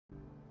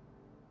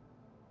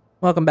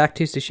Welcome back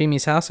to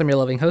Sashimi's House. I'm your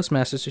loving host,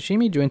 Master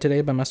Sashimi, joined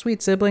today by my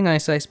sweet sibling,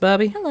 Ice Ice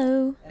Bubbie.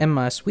 Hello. And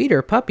my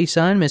sweeter puppy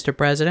son, Mr.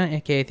 President,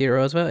 aka Theodore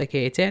Roosevelt,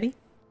 aka Teddy.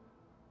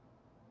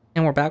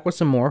 And we're back with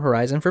some more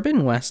Horizon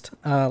Forbidden West.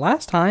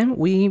 Last time,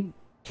 we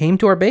came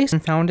to our base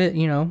and found it,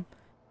 you know,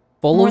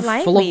 full of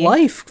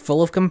life,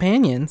 full of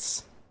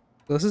companions.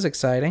 So this is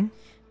exciting.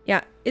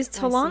 Yeah, is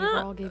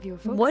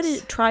Talana,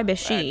 what tribe is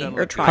she?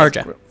 Or tribe?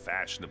 Harja.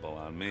 Fashionable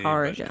on me.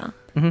 Karja.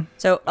 Mm-hmm.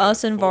 So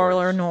us and Varl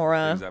are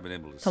Nora.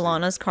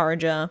 Talana's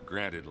Karja.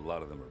 Granted, a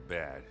lot of them are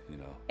bad, you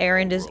know.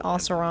 Erend is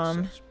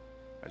Oseram.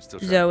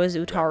 Zoe is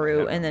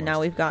Utaru, and then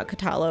now we've got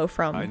Katalo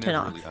from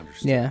Tanakh. Really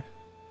understood Yeah.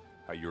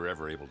 how you were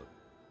ever able to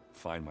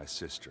find my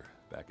sister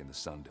back in the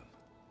Sundom.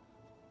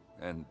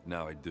 And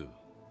now I do.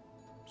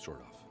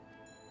 Sort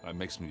of. It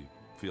makes me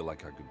feel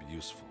like I could be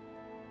useful.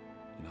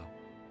 You know?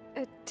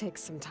 It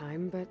takes some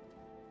time, but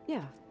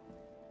yeah.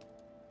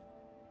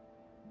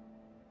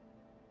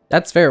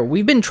 That's fair.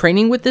 We've been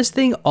training with this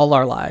thing all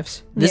our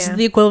lives. This is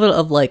the equivalent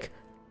of like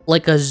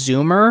a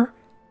zoomer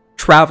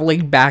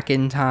traveling back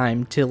in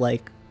time to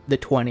like the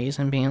 20s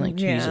and being like,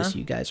 Jesus,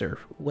 you guys are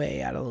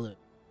way out of the loop.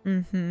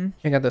 Mm-hmm.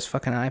 Check out this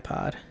fucking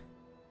iPod.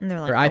 And they're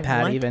like, or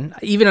iPad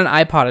what? Even an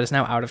iPod is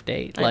now out of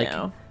date. I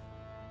know.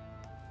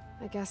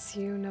 I guess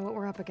you know what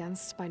we're up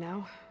against by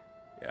now.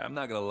 Yeah, I'm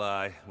not gonna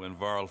lie. When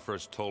Varl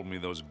first told me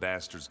those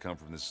bastards come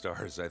from the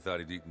stars, I thought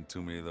he'd eaten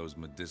too many of those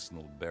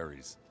medicinal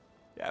berries.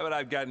 Yeah, but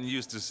I've gotten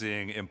used to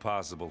seeing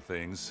impossible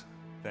things,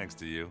 thanks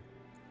to you.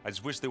 I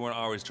just wish they weren't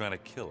always trying to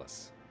kill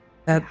us.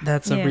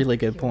 That's a really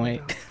good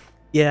point.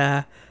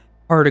 Yeah,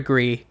 hard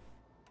agree.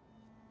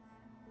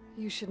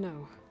 You should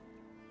know.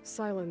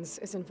 Silence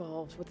is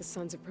involved with the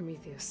Sons of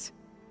Prometheus.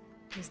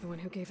 He's the one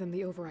who gave them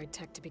the override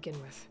tech to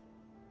begin with.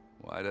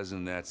 Why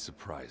doesn't that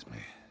surprise me?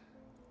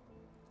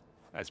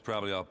 That's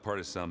probably all part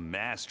of some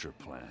master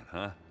plan,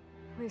 huh?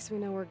 At least we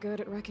know we're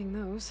good at wrecking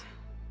those.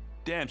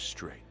 Damn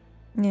straight.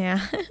 Yeah.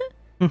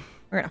 We're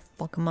gonna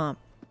fuck them up.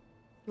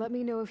 Let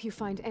me know if you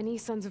find any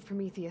Sons of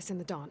Prometheus in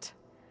the Daunt.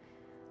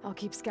 I'll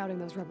keep scouting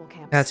those rebel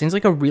camps. That seems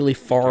like a really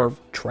far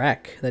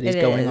trek that he's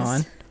going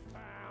on.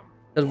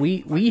 Because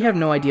we have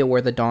no idea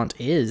where the Daunt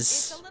is.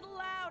 It's a little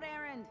loud,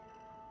 Erend.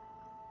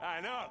 I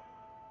know.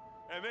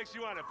 It makes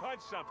you want to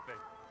punch something.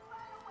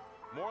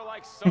 More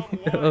like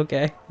someone.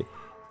 Okay.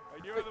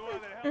 You're the one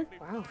that helped me.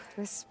 Wow,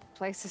 this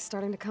place is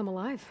starting to come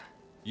alive.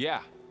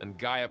 Yeah, and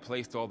GAIA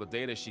placed all the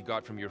data she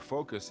got from your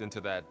focus into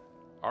that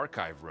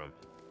archive room.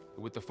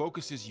 With the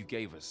focuses you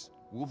gave us,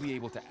 we'll be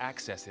able to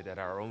access it at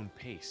our own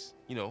pace.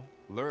 You know,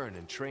 learn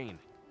and train.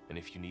 And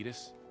if you need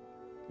us,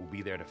 we'll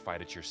be there to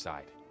fight at your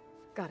side.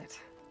 Got it.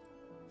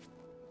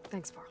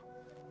 Thanks, Varl.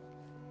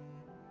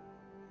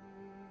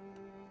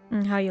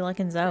 How you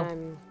liking Zoe?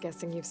 I'm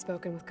guessing you've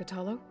spoken with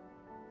Katalo?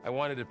 I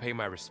wanted to pay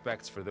my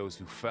respects for those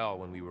who fell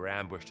when we were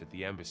ambushed at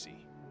the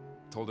embassy.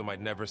 Told him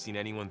I'd never seen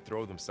anyone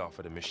throw themselves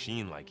at a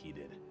machine like he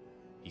did.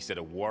 He said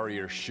a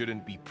warrior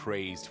shouldn't be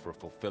praised for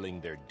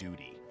fulfilling their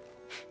duty.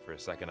 For a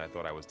second, I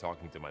thought I was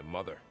talking to my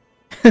mother.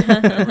 I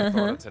never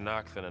thought a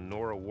Tanakh and a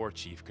Nora war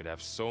chief could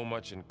have so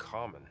much in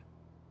common.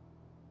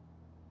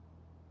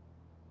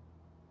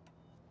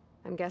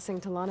 I'm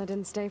guessing Talana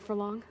didn't stay for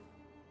long?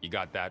 You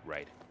got that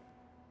right.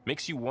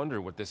 Makes you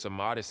wonder what this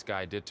Amadis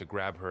guy did to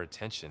grab her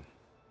attention.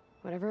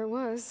 Whatever it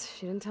was,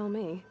 she didn't tell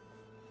me.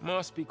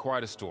 Must be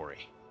quite a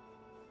story.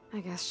 I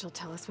guess she'll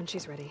tell us when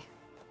she's ready.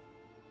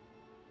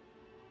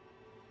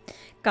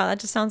 God, that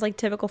just sounds like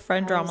typical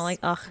friend drama. Like,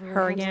 ugh,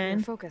 her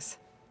again. Focus.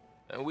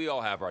 And we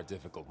all have our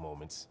difficult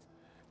moments.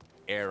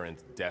 Erend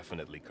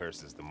definitely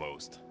curses the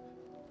most.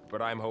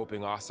 But I'm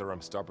hoping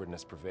Oseram's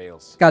stubbornness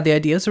prevails. God, the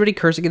idea of somebody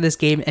cursing in this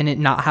game and it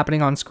not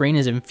happening on screen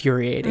is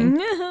infuriating.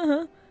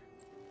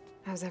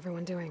 How's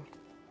everyone doing?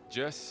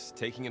 Just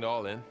taking it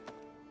all in.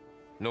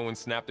 No one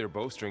snapped their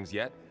bowstrings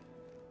yet.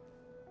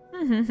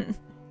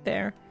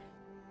 Fair.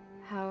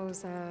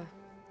 How's,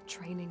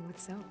 training with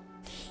Zoe?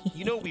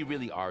 You know we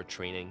really are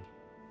training.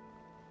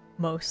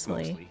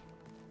 Mostly.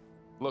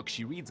 Look,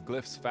 she reads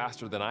glyphs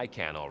faster than I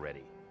can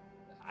already.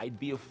 I'd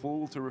be a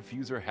fool to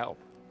refuse her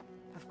help.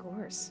 Of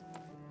course.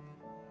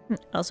 I'd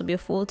also be a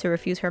fool to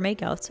refuse her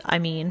makeouts. I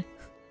mean.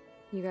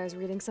 You guys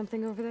reading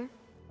something over there?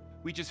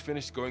 We just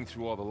finished going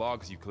through all the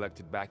logs you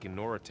collected back in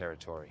Nora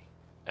territory.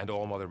 And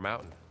All Mother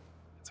Mountain.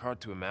 It's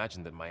hard to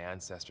imagine that my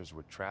ancestors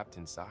were trapped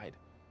inside,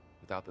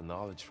 without the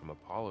knowledge from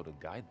Apollo to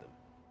guide them.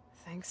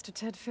 Thanks to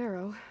Ted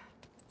Faro.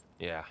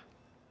 Yeah.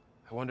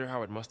 I wonder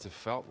how it must have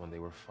felt when they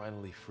were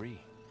finally free.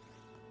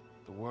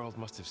 The world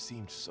must have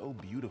seemed so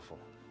beautiful.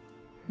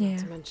 Yeah. Not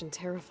to mention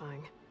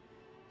terrifying.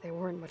 They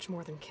weren't much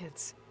more than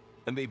kids.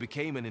 And they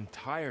became an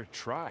entire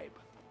tribe.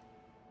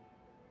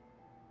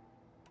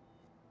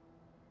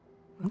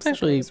 That's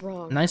actually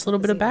a nice little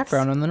bit of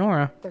background on the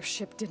Nora. Their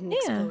ship didn't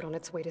explode on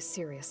its way to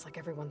Sirius like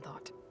everyone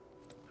thought.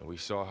 And we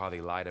saw how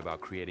they lied about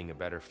creating a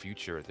better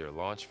future at their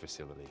launch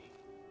facility.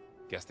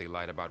 Guess they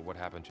lied about what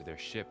happened to their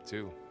ship,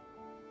 too.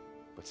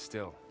 But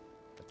still,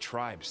 a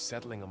tribe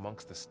settling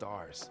amongst the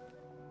stars.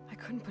 I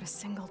couldn't put a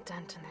single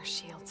dent in their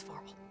shields,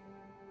 Varl.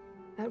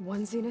 That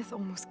one zenith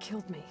almost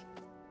killed me.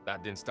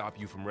 That didn't stop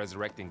you from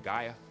resurrecting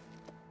Gaia.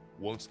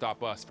 Won't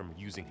stop us from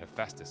using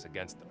Hephaestus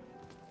against them.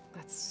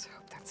 Let's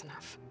hope that's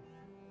enough.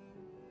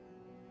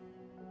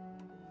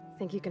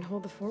 Think you can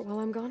hold the fort while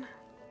I'm gone?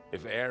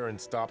 If Erend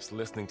stops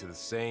listening to the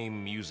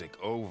same music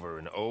over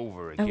and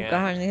over Oh again...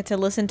 god, I get to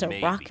listen to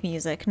maybe. rock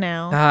music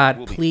now.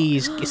 God,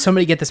 please,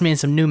 somebody get this man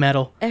some new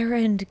metal.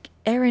 Erend,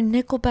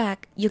 Nickelback.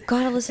 You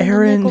gotta listen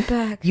Erend, to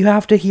Nickelback. you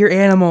have to hear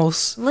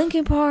Animals.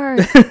 Linkin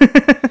Park.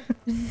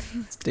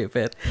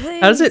 Stupid.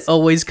 Please. How does it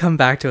always come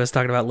back to us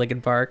talking about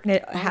Linkin Park?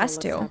 It has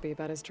Looks to. happy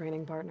about his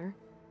training partner.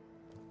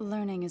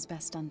 Learning is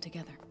best done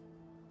together.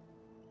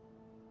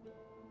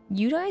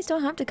 You guys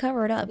don't have to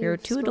cover it up. You're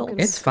You've two spoken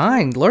adults. It's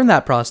fine. Learn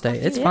that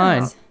prostate. It's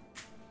fine.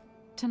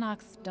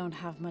 Tenakth don't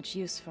have much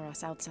use for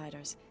us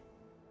outsiders.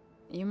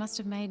 You must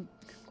have made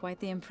quite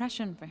the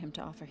impression for him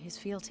to offer his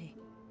fealty.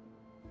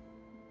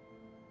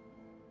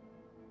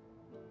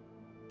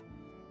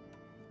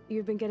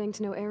 You've been getting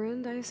to know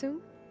Erend, I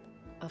assume?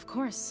 Of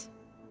course.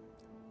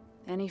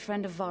 Any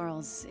friend of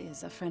Varl's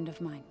is a friend of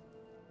mine.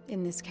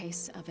 In this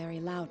case, a very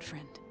loud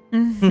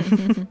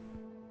friend.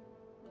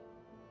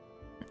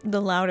 The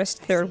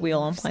loudest third wheel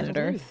on planet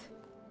Earth.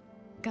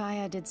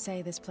 Gaia did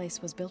say this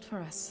place was built for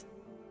us,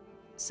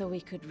 so we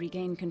could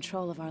regain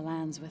control of our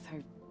lands with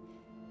her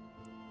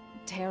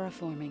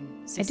terraforming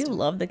I do system.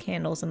 love the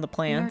candles and the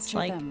plants. Nurture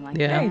Like, them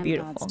Yeah. very land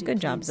beautiful. gods do Good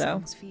job, plain Zoe.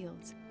 songs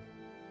fields.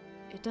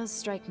 It does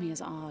strike me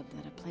as odd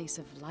that a place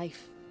of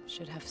life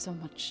should have so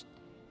much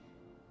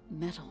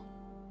metal.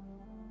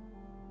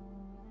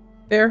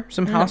 Fair.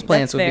 Some houseplants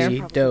that's would fair. be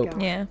Probably dope. go.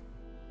 yeah.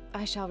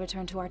 I shall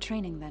return to our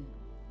training then.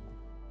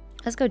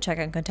 Let's go check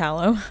on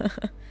Catalo.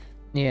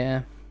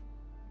 Yeah.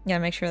 Yeah,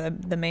 make sure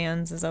that the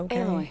man's is okay.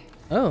 Aloy,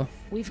 Oh.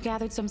 we've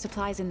gathered some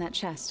supplies in that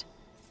chest.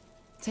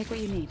 Take what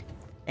you need.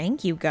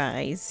 Thank you,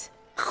 guys.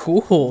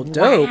 Cool.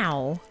 Dope.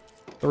 Wow.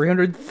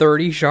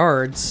 330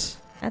 shards.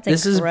 That's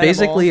This is incredible.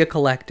 basically a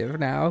collective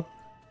now.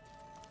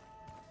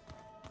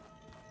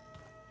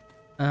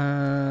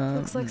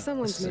 Looks like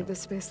someone's made this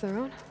space their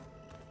own.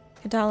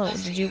 Catalo,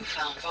 did you...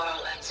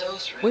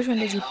 Which one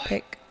did you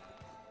pick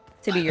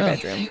to be your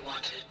bedroom?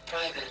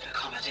 Private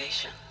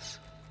accommodations.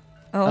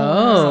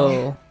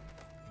 Oh.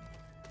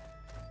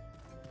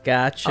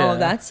 Gotcha. Oh,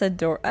 that's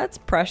that's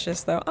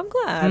precious though. I'm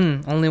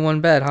glad. Only one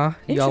bed, huh?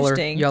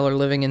 Interesting. Y'all are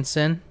living in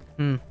sin.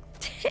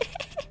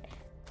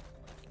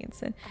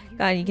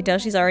 God, you can tell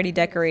she's already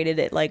decorated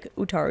it like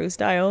Utaru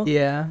style.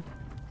 Yeah.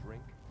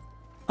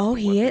 Oh,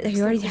 he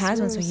already This has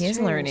one, so room's he is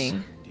changed.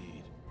 learning.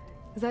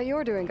 Is that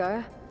your doing,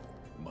 Gaia?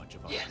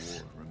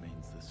 Yes.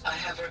 I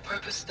have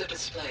repurposed the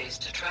displays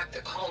to track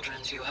the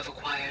cauldrons you have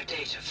acquired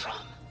data from.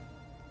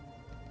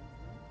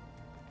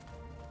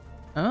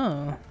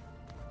 Oh.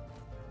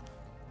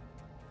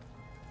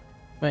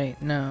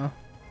 Wait, no.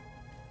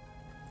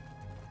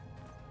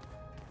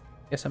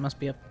 Guess I must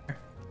be up there.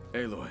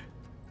 Aloy.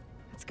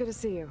 It's good to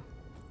see you.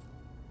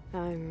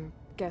 I'm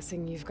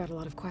guessing you've got a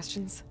lot of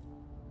questions.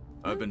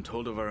 I've been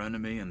told of our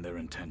enemy and their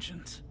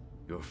intentions.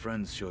 Your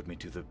friends showed me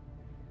to the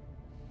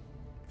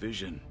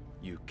vision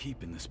you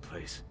keep in this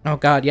place. Oh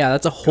god, yeah,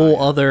 that's a whole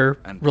Gaia other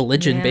and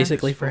religion Yeah.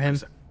 basically for him.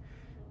 Focus.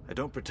 I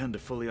don't pretend to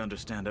fully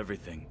understand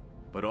everything,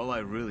 but all I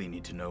really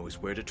need to know is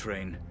where to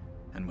train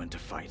and when to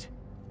fight.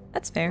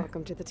 That's fair.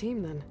 Welcome to the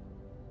team, then.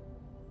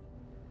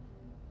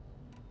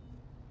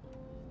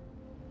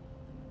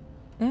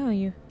 Oh,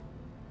 you.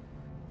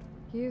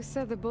 You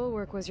said the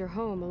Bulwark was your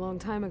home a long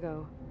time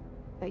ago.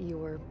 That you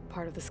were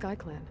part of the Sky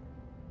Clan.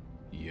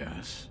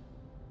 Yes.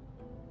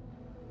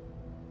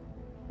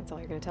 That's all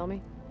you're gonna tell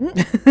me?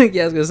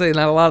 Yeah, I was gonna say,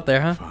 not a lot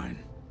there, huh? Fine.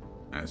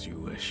 As you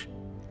wish.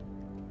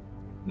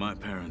 My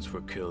parents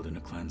were killed in a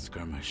clan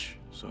skirmish,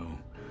 so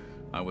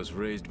I was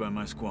raised by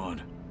my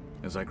squad.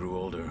 As I grew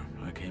older,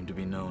 I came to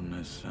be known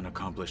as an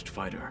accomplished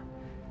fighter.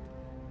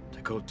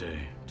 Tekote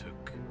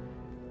took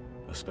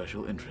a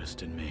special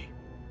interest in me.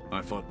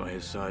 I fought by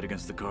his side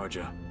against the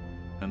Karja,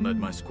 and led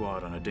my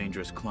squad on a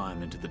dangerous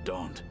climb into the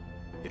Daunt.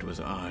 It was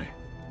I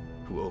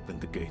who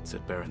opened the gates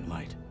at Barren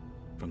Light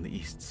from the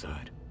east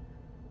side,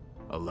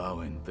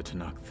 allowing the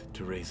Tenakth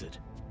to raise it.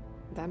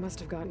 That must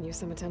have gotten you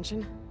some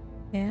attention.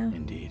 Yeah.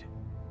 Indeed.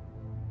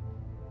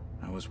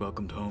 I was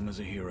welcomed home as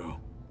a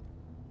hero,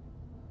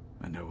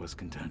 and I was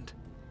content.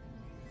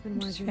 Then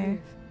why'd you Fair.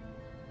 leave?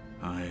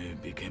 I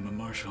became a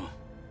marshal.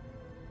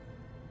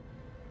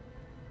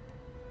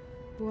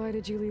 Why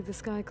did you leave the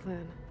Sky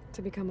Clan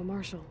to become a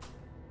marshal?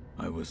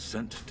 I was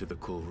sent to the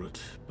Kulrut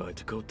by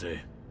Tekote.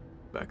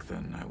 Back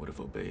then, I would have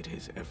obeyed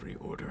his every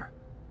order.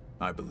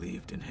 I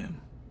believed in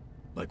him,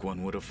 like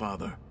one would a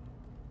father.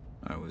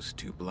 I was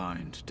too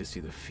blind to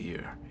see the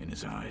fear in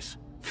his eyes.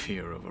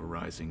 Fear of a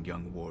rising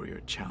young warrior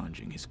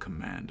challenging his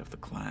command of the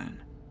clan.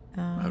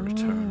 I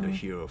returned a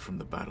hero from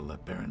the battle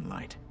at Barren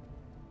Light.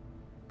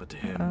 But to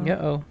him,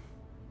 Uh-oh.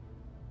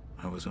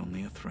 I was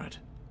only a threat.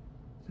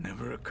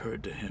 Never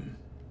occurred to him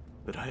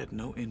that I had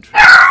no interest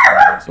in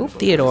rising Ooh, above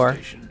Theodore.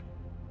 devastation.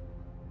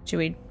 Should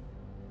we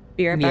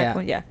be right back?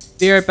 Yeah. Yeah.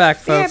 Be right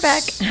back, Be right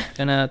folks. back.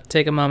 Gonna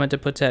take a moment to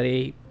put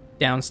Teddy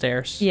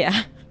downstairs.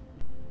 Yeah.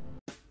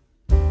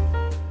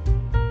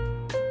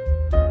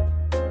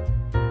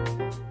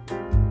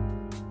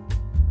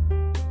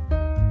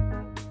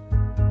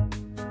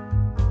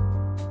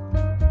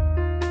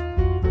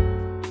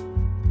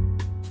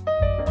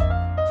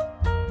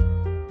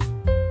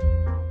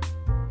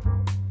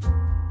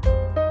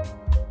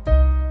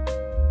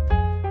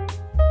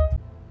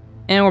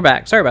 And we're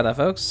back. Sorry about that,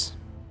 folks.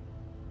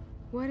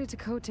 Why did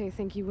Tekote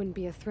think you wouldn't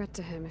be a threat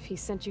to him if he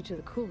sent you to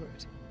the Cool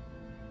Route?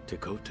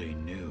 Tekote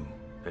knew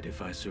that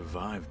if I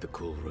survived the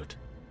Cool Route,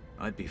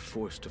 I'd be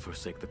forced to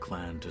forsake the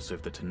clan to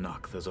serve the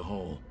Tenakth as a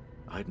whole.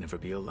 I'd never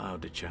be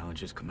allowed to challenge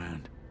his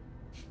command,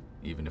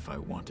 even if I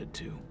wanted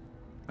to.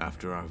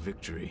 After our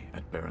victory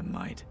at Barren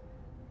Light,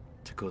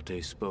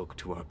 Tekote spoke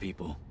to our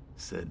people,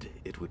 said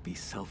it would be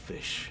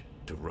selfish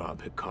to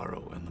rob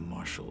Hikaru and the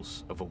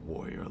marshals of a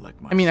warrior like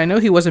myself. I mean, I know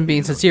he wasn't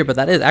being sincere, but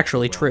that is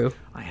actually true.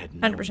 I had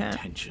no 100%.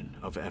 intention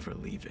of ever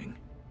leaving.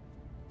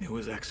 It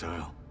was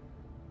exile,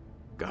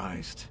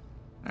 guised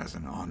as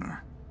an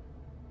honor.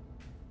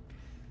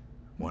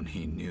 One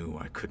he knew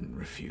I couldn't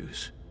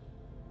refuse.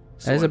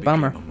 That is a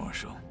bummer. I became a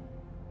marshal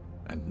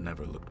and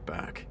never looked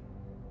back.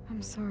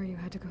 I'm sorry you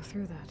had to go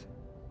through that.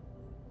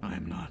 I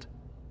am not.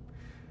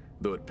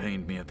 Though it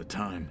pained me at the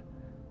time,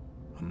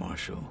 a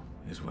marshal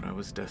is what I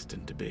was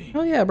destined to be.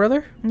 Oh yeah,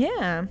 brother.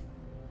 Yeah.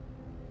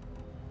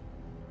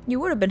 You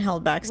would have been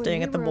held back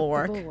staying at the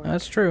bulwark.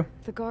 That's true.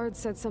 The guard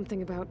said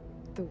something about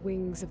the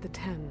wings of the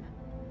Ten.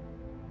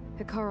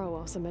 Hikaru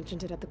also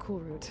mentioned it at the Cool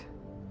Route.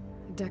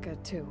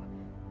 Dekka, too.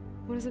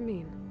 What does it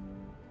mean?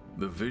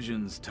 The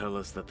visions tell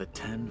us that the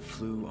Ten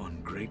flew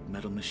on great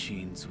metal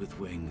machines with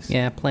wings.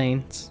 Yeah,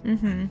 planes.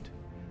 Mm-hmm.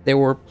 They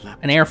were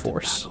Leapt an Air into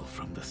Force. battle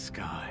from the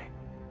sky.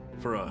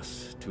 For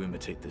us, to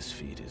imitate this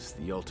feat is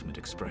the ultimate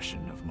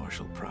expression of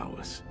martial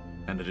prowess.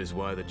 And it is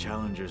why the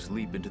challengers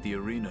leap into the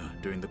arena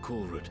during the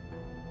Cool Route.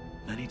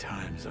 Many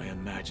times I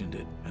imagined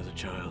it as a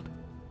child.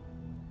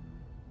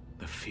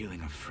 The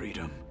feeling of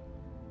freedom.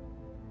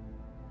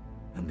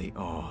 And the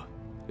awe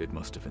it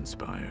must have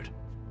inspired.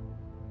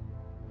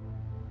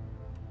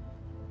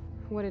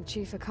 What did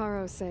Chief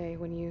Hikaru say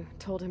when you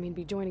told him he'd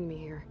be joining me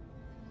here?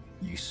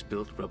 You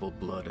spilt rebel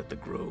blood at the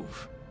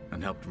Grove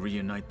and helped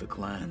reunite the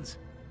clans.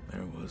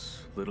 There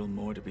was little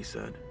more to be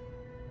said.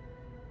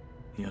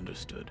 He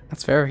understood.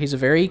 That's fair. He's a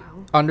very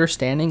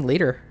understanding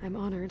leader. I'm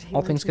honored. He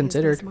All lent things me his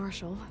considered. best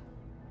marshal,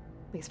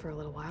 at least for a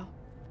little while.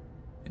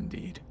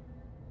 Indeed.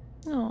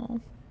 Oh.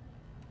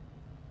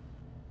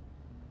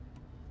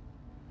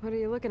 What are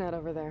you looking at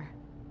over there?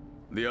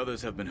 The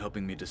others have been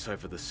helping me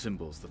decipher the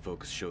symbols the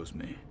focus shows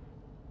me.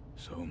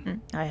 So,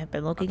 I have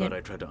been I looking thought at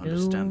I'd try to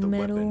understand the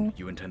metal. weapon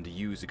you intend to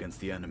use against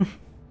the enemy.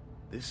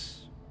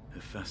 This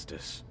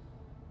Hephaestus,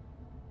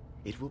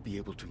 it will be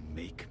able to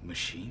make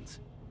machines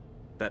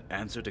that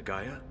answer to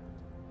Gaia?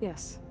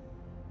 Yes,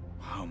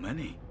 How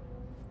many?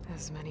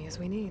 as many as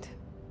we need.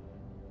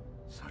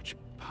 Such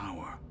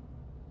power.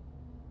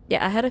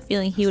 Yeah, I had a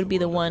feeling he Has would be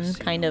the world ever one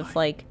seen kind the of light?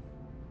 like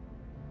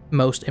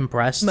Most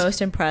impressed.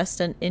 most impressed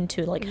and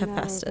into like Now that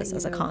Hephaestus you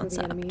as a know who the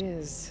concept. enemy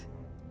is,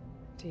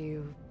 do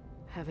you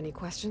have any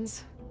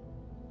questions?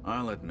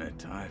 I'll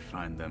admit, I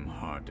find them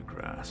hard to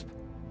grasp.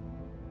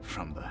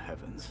 From the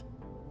heavens.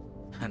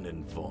 And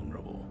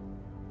invulnerable.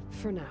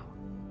 For now.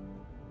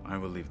 I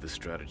will leave the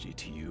strategy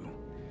to you.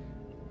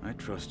 I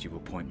trust you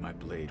will point my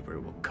blade where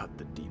it will cut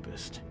the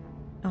deepest.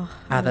 Oh,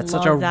 Ah, I that's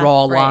such a love that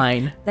raw phrase.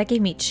 line. That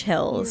gave me You've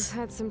chills.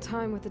 had some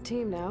time with the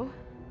team now.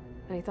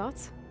 Any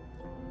thoughts?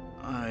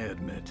 I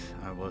admit,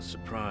 I was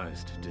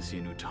surprised to see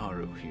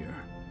Nutaru here.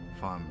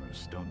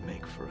 Farmers don't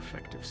make for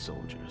effective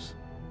soldiers.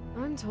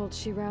 I'm told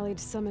she rallied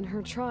some in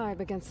her tribe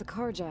against the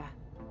Karja,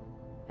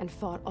 and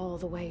fought all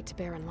the way to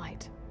Barren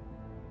Light.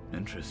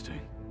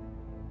 Interesting.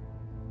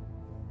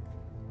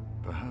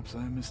 Perhaps I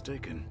am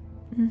mistaken.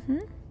 Mm-hmm.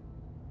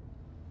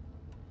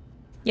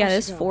 Yeah, I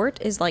this should go. fort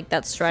is like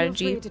that Feel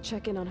strategy free to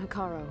check in on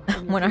Hikaru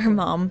and your when our people.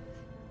 mom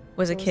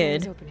was a Door's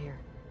always kid. open here.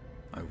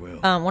 I will.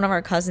 One of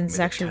our cousins is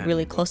May the actually ten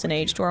really walk close in with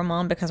age you. to our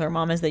mom because our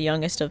mom is the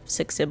youngest of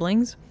 6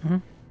 siblings. Mm-hmm.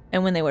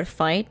 And when they would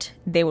fight,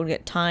 they would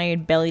get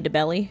tied belly to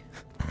belly.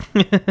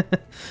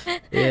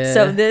 Yeah.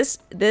 So this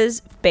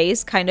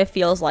base kind of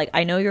feels like,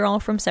 I know you're all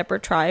from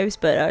separate tribes,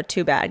 but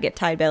too bad. Get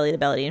tied belly to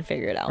belly and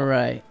figure it out.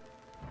 Right.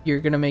 You're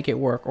gonna make it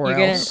work, or You're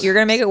else.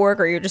 gonna make it work,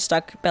 or you're just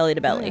stuck belly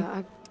to belly. Yeah,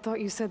 I thought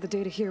you said the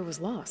data here was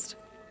lost.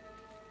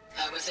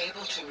 I was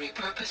able to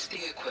repurpose the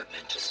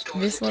equipment to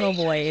store This the little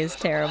data boy you is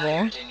have terrible.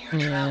 acquired in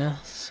your Yeah.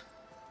 travels.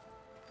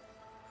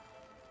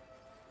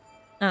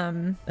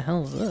 The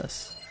hell is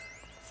this?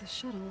 It's a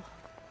shuttle.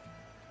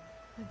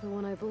 Like the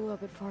one I blew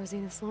up at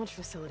Farzena's launch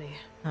facility.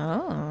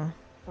 Oh.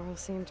 Varl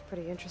seemed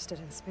pretty interested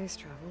in space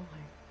travel.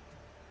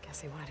 I guess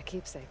he wanted a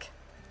keepsake.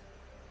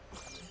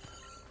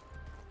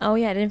 Oh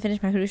yeah, I didn't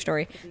finish my hoodoo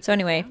story. So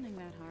anyway,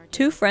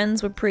 2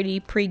 friends were pretty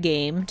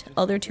pre-gamed.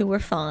 Other 2 were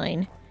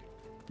fine.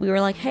 We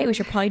were like, hey, we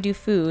should probably do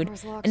food.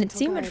 And it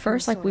seemed at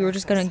first like we were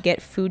just gonna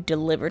get food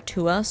delivered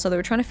to us. So they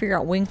were trying to figure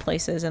out wing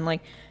places. And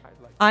like,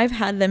 I've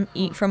had them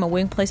eat from a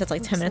wing place that's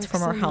like 10 minutes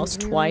from our house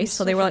twice.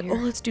 So they were like, oh,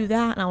 let's do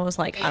that. And I was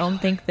like, I don't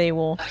think they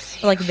will.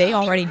 Like, they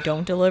already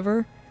don't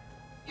deliver.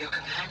 Your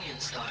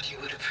companions thought you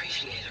would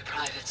appreciate a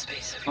private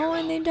space of your Oh,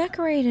 and they own.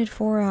 decorated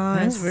for us.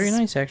 That's very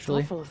nice,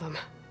 actually. Thoughtful of them.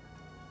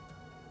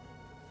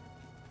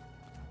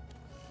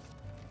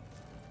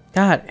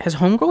 God, has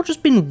Homegirl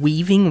just been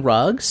weaving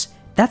rugs?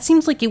 that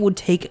seems like it would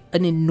take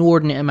an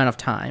inordinate amount of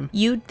time.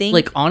 You'd think...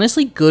 Like,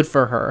 honestly, good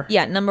for her.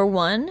 Yeah, number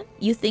one,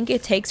 you think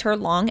it takes her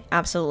long?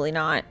 Absolutely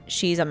not.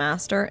 She's a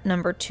master.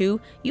 Number two,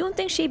 you don't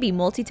think she'd be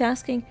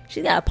multitasking?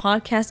 She's got a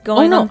podcast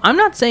going on. I'm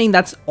not saying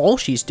that's all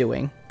she's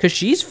doing. Because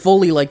she's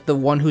fully, like, the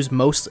one who's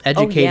most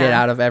educated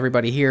out of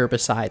everybody here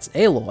besides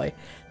Aloy.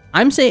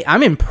 I'm saying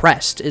I'm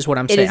impressed is what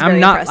I'm saying.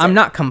 I'm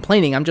not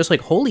complaining. I'm just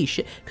like, holy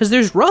shit. Because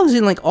there's rugs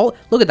in like all,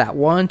 look at that.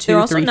 1, 2, 3, 4.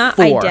 They're also not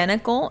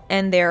identical,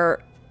 and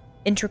they're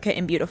intricate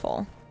and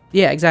beautiful.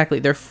 Yeah, exactly.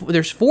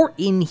 There's 4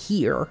 in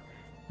here.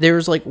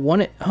 There's like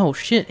one, oh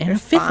shit, and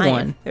there's a 5th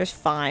one. There's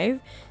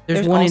 5.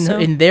 There's one also,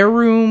 in their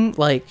room.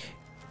 Like,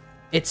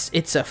 it's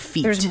a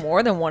feat. There's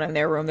more than one in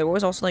their room. There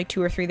was also like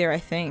 2 or 3 there, I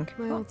think.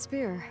 My old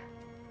spear.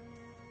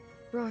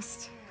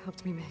 Rust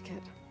helped me make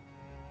it.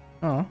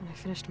 Oh. When I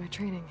finished my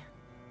training.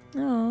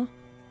 Oh.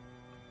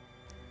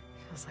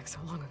 Feels like so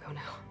long ago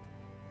now.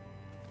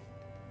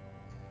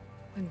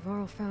 When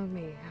Varl found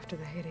me after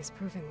the Hades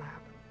Proving Lab,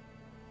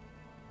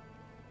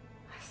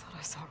 I thought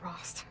I saw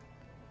Rost.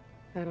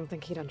 I don't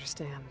think he'd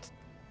understand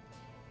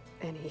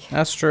any.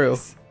 That's true.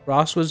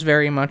 Ross was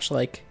very much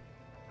like,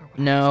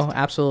 no,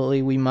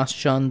 absolutely, we must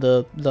shun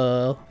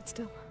the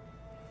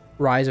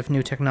rise of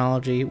new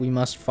technology. We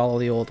must follow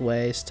the old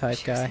ways type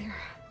guy. Here.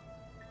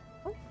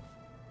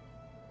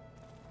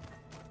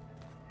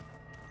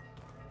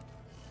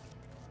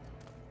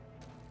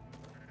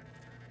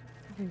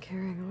 I've been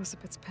carrying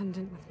Elizabeth's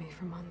pendant with me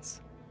for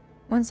months.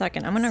 1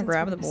 second, I'm gonna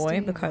grab the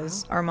boy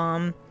because our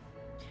mom...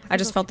 I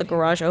just felt the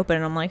garage open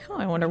and I'm like, oh,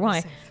 I wonder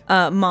why.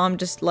 Mom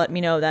just let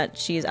me know that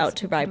she's out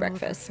to buy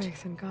breakfast.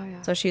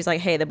 So she's like,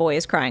 hey, the boy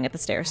is crying at the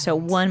stairs. So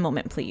 1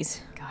 moment,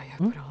 please. GAIA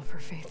put all of her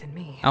faith in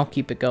me. I'll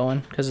keep it going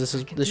because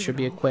this should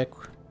be a quick.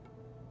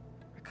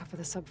 Recover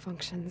the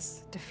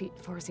subfunctions, defeat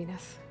Far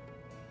Zenith,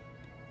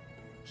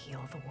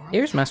 heal the world.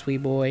 Here's my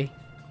sweet boy.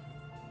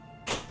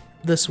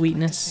 The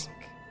sweetness.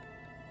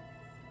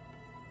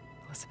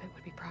 Elizabeth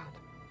would be proud.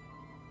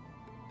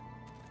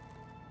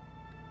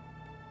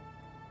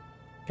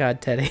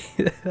 God, Teddy,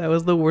 that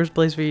was the worst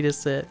place for you to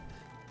sit.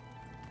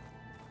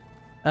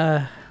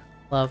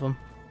 Love him.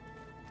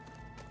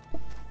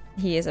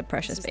 He is a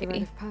precious this is baby. The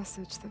rite of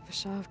passage that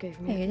Vishav gave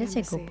me. Hey, that's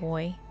a good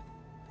boy.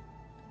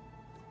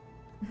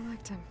 I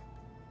liked him.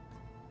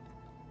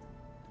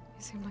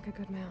 He seemed like a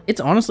good man.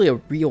 It's honestly a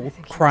real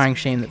crying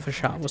shame that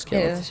Vishav was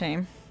killed. It is a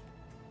shame.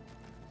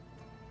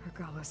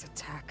 Regala's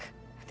attack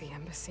at the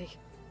embassy.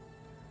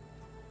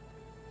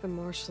 The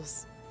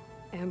marshals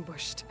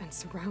ambushed and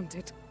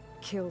surrounded,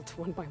 killed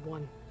one by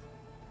one.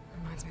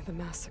 Reminds me of the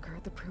massacre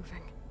at the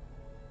Proving.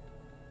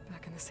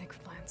 Back in the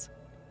Sacred Lands.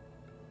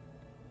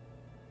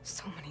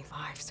 So many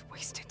lives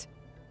wasted.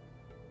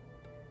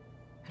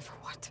 And for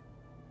what?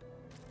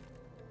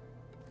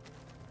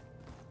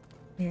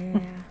 Yeah.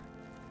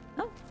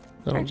 Oh,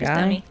 little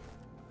guy.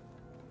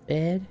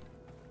 Bed.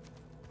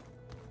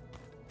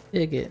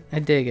 Dig it. I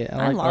dig it.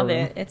 I love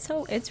it.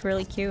 It's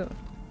really cute.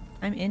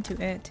 I'm into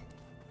it.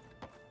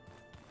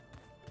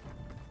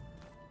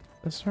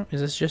 Is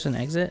this just an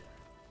exit?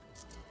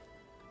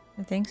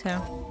 I think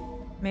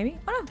so. Maybe?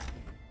 Oh no.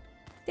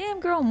 Damn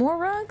girl, more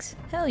rugs?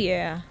 Hell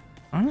yeah.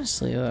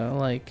 Honestly though,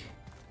 like,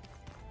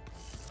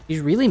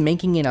 he's really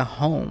making it a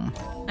home.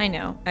 I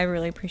know. I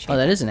really appreciate it. Oh,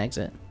 that is an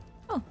exit.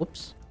 Oh.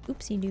 Whoops.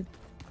 Oopsie doop.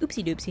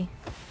 Oopsie doopsie.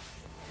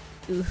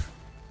 Ooh.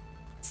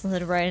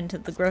 Slid right into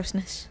the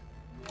grossness.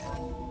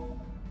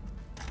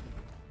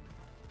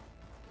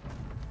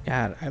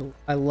 God,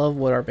 I love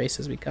what our base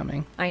is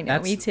becoming. I know,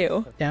 me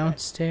too.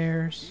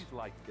 Downstairs.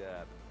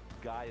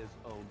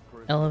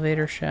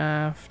 Elevator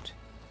shaft.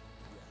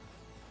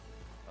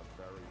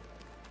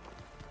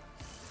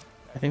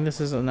 I think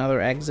this is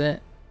another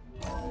exit.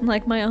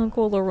 Like my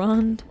uncle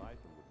Erend.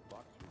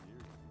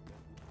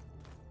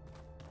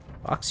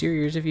 Box your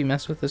ears if you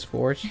mess with this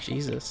forge.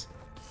 Jesus.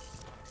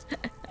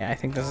 Yeah, I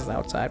think this is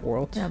outside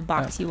world. Yeah,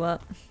 box you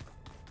up.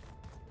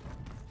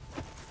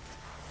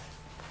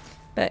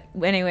 But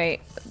anyway,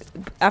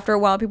 after a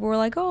while, people were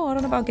like, oh, I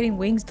don't know about getting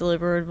wings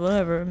delivered,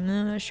 whatever. I'm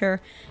not sure.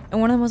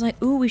 And one of them was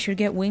like, ooh, we should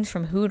get wings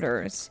from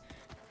Hooters.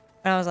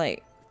 And I was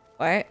like,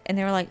 what? And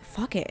they were like,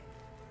 fuck it.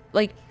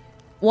 Like,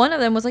 one of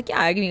them was like,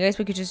 yeah, you guys,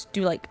 we could just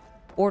do like,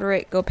 order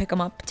it, go pick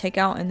them up, take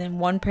out. And then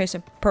one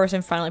person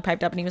finally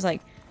piped up and he was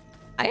like,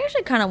 I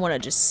actually kind of want to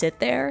just sit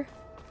there.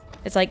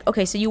 It's like,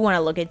 okay, so you want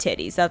to look at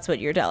titties. That's what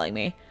you're telling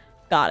me.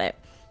 Got it.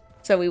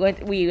 So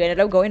we ended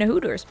up going to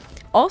Hooters.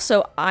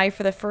 Also, I,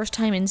 for the first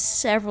time in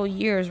several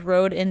years,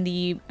 rode in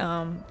the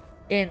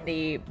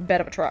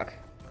bed of a truck.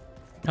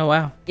 Oh,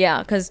 wow.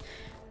 Yeah, because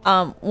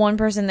one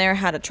person there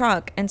had a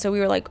truck. And so we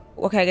were like,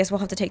 okay, I guess we'll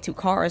have to take 2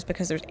 cars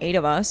because there's 8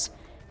 of us.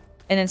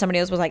 And then somebody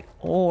else was like,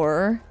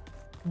 or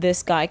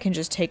this guy can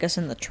just take us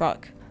in the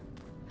truck.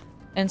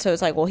 And so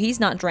it's like, well, he's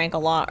not drank a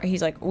lot.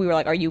 He's like, we were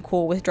like, are you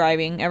cool with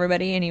driving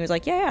everybody? And he was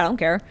like, yeah, I don't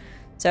care.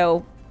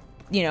 So,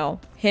 you know,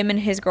 him and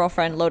his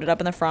girlfriend loaded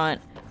up in the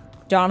front.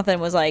 Jonathan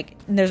was like,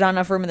 there's not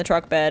enough room in the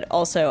truck bed.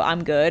 Also,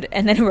 I'm good.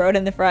 And then rode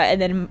in the front.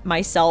 And then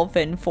myself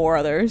and 4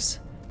 others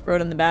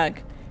rode in the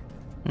back.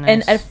 Nice.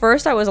 And at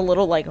first I was a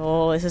little like,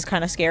 oh, this is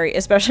kind of scary,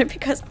 especially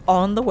because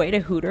on the way to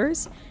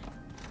Hooters,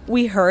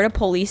 we heard a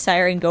police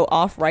siren go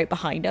off right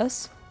behind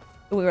us.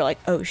 We were like,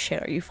 oh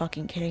shit, are you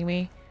fucking kidding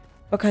me?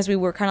 Because we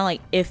were kind of like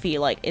iffy,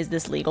 like, is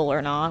this legal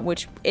or not?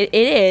 Which it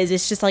is.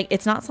 It's just like,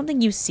 it's not something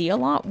you see a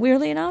lot,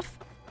 weirdly enough.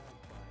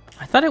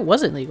 I thought it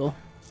wasn't legal.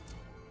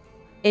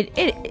 It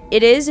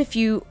is if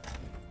you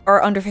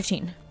are under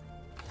 15.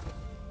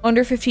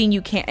 Under 15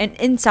 you can't. And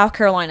in South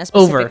Carolina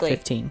specifically. Over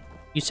 15.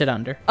 You said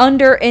under.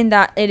 Under in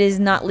that it is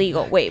not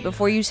legal. Wait,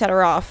 before you set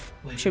her off,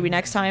 should we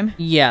next time?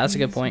 Yeah, that's a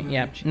good point.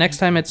 Yeah. Next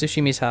time at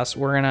Tsushimi's house,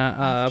 we're going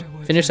to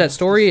finish that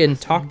story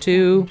and talk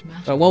to...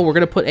 well, we're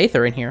going to put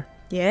Aether in here.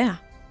 Yeah.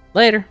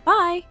 Later.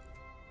 Bye.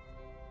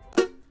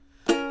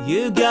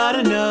 You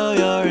gotta know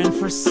you're in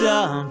for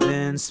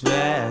something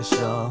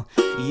special.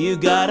 You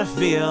gotta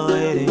feel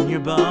it in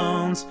your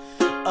bones.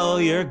 Oh,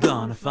 you're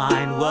gonna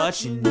find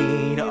what you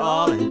need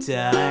all in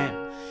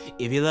time.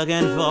 If you're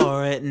looking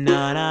for it,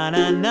 na na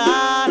na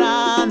na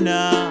na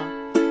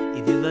na.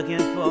 If you're looking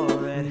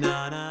for it.